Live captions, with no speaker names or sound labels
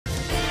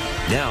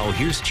Now,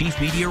 here's Chief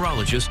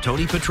Meteorologist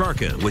Tony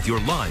Petrarca with your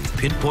live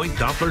Pinpoint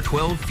Doppler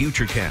 12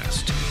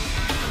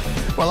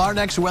 Futurecast. Well, our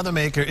next weather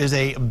maker is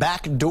a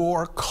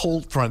backdoor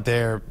cold front.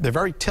 They're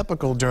very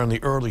typical during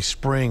the early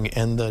spring,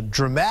 and the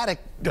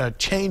dramatic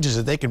changes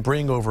that they can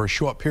bring over a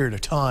short period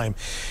of time,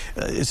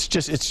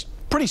 it's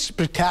pretty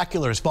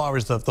spectacular as far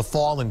as the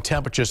fall in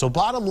temperature. So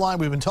bottom line,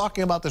 we've been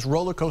talking about this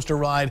roller coaster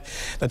ride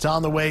that's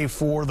on the way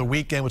for the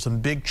weekend with some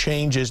big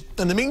changes.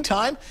 In the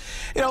meantime,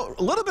 you know,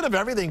 a little bit of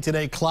everything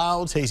today.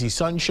 Clouds, hazy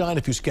sunshine,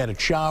 a few scattered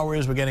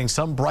showers. We're getting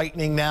some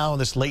brightening now in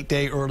this late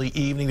day, early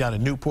evening down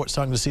in Newport.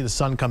 Starting to see the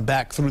sun come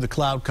back through the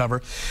cloud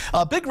cover.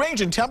 Big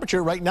range in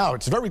temperature right now.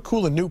 It's very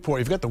cool in Newport.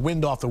 You've got the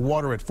wind off the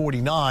water at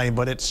 49,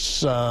 but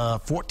it's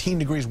 14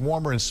 degrees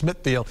warmer in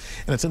Smithfield,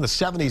 and it's in the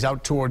 70s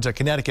out towards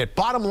Connecticut.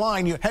 Bottom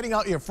line, you're heading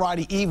out your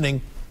Friday evening.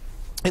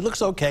 It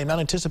looks okay. I'm not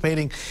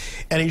anticipating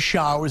any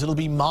showers. It'll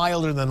be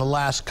milder than the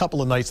last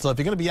couple of nights, though. If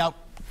you're going to be out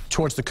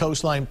towards the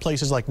coastline,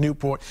 places like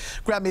Newport,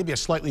 grab maybe a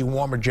slightly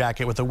warmer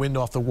jacket. With the wind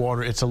off the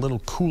water, it's a little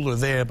cooler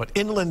there. But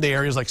inland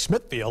areas like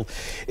Smithfield,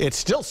 it's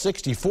still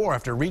 64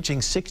 after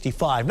reaching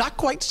 65. Not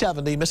quite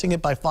 70, missing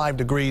it by 5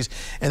 degrees.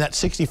 And that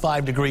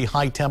 65-degree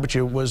high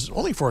temperature was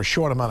only for a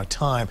short amount of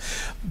time.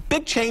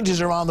 Big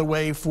changes are on the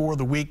way for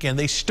the weekend.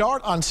 They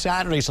start on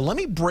Saturday, so let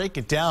me break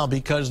it down,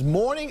 because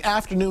morning,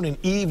 afternoon, and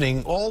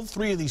evening, all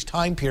three of these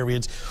time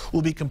periods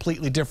will be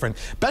completely different.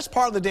 Best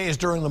part of the day is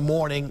during the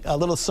morning. A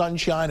little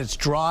sunshine, it's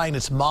dry, and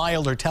it's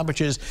milder.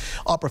 Temperatures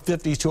upper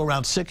 50s to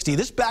around 60.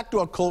 This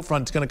backdoor cold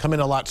front is going to come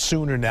in a lot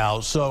sooner now,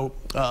 so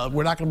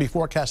we're not going to be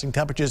forecasting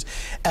temperatures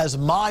as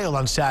mild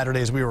on Saturday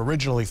as we were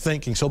originally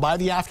thinking. So by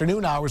the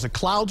afternoon hours, the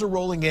clouds are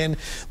rolling in,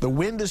 the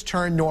wind is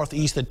turned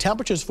northeast, the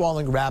temperature is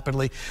falling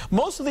rapidly.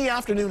 Most of the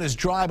afternoon is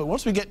dry, but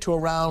once we get to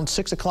around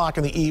 6 o'clock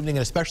in the evening,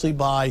 and especially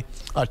by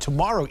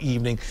tomorrow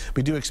evening,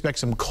 we do expect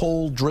some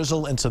cold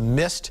drizzle and some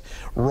mist,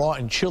 raw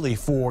and chilly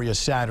for your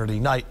Saturday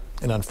night.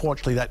 And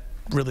unfortunately, that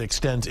really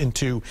extends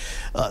into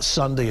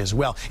Sunday as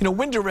well. You know,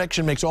 wind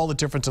direction makes all the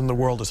difference in the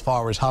world as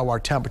far as how our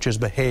temperatures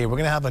behave. We're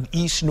going to have an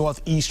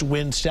east-northeast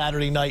wind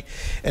Saturday night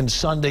and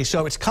Sunday.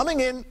 So it's coming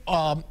in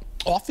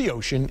off the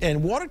ocean,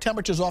 and water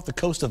temperatures off the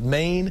coast of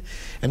Maine,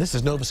 and this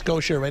is Nova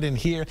Scotia right in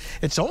here.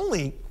 It's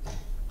only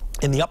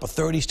in the upper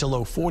 30s to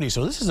low 40s.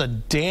 So this is a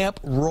damp,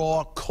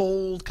 raw,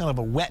 cold, kind of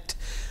a wet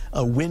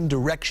wind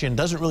direction.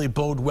 Doesn't really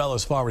bode well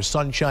as far as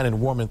sunshine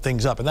and warming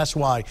things up. And that's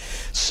why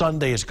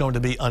Sunday is going to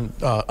be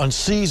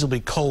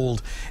unseasonably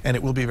cold, and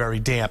it will be very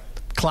damp.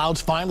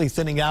 Clouds finally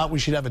thinning out. We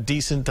should have a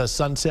decent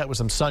sunset with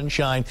some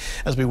sunshine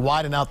as we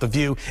widen out the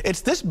view.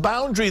 It's this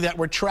boundary that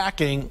we're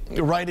tracking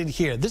right in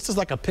here. This is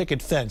like a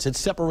picket fence. It's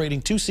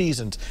separating two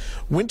seasons.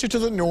 Winter to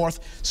the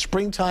north,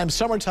 springtime,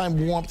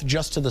 summertime warmth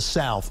just to the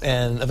south.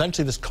 And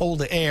eventually this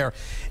colder air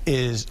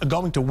is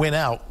going to win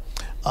out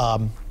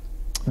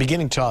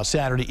beginning to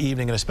Saturday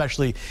evening and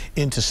especially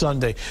into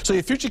Sunday. So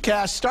your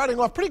Futurecast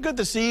starting off pretty good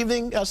this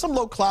evening. Some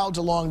low clouds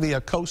along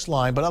the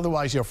coastline, but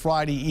otherwise your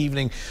Friday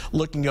evening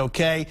looking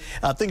okay.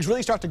 Things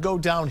really start to go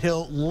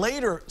downhill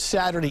later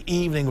Saturday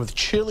evening with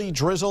chilly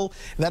drizzle,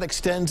 and that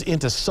extends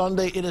into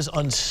Sunday. It is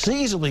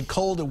unseasonably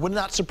cold. It would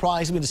not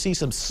surprise me to see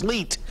some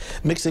sleet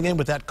mixing in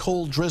with that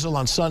cold drizzle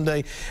on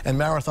Sunday. And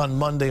Marathon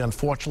Monday,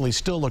 unfortunately,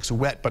 still looks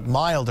wet but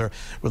milder,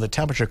 with the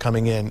temperature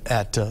coming in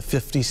at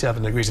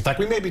 57 degrees. In fact,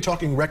 we may be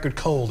talking record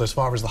cold as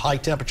far as the high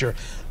temperature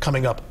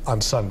coming up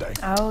on Sunday.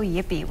 Oh,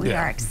 yippee. We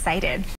are excited.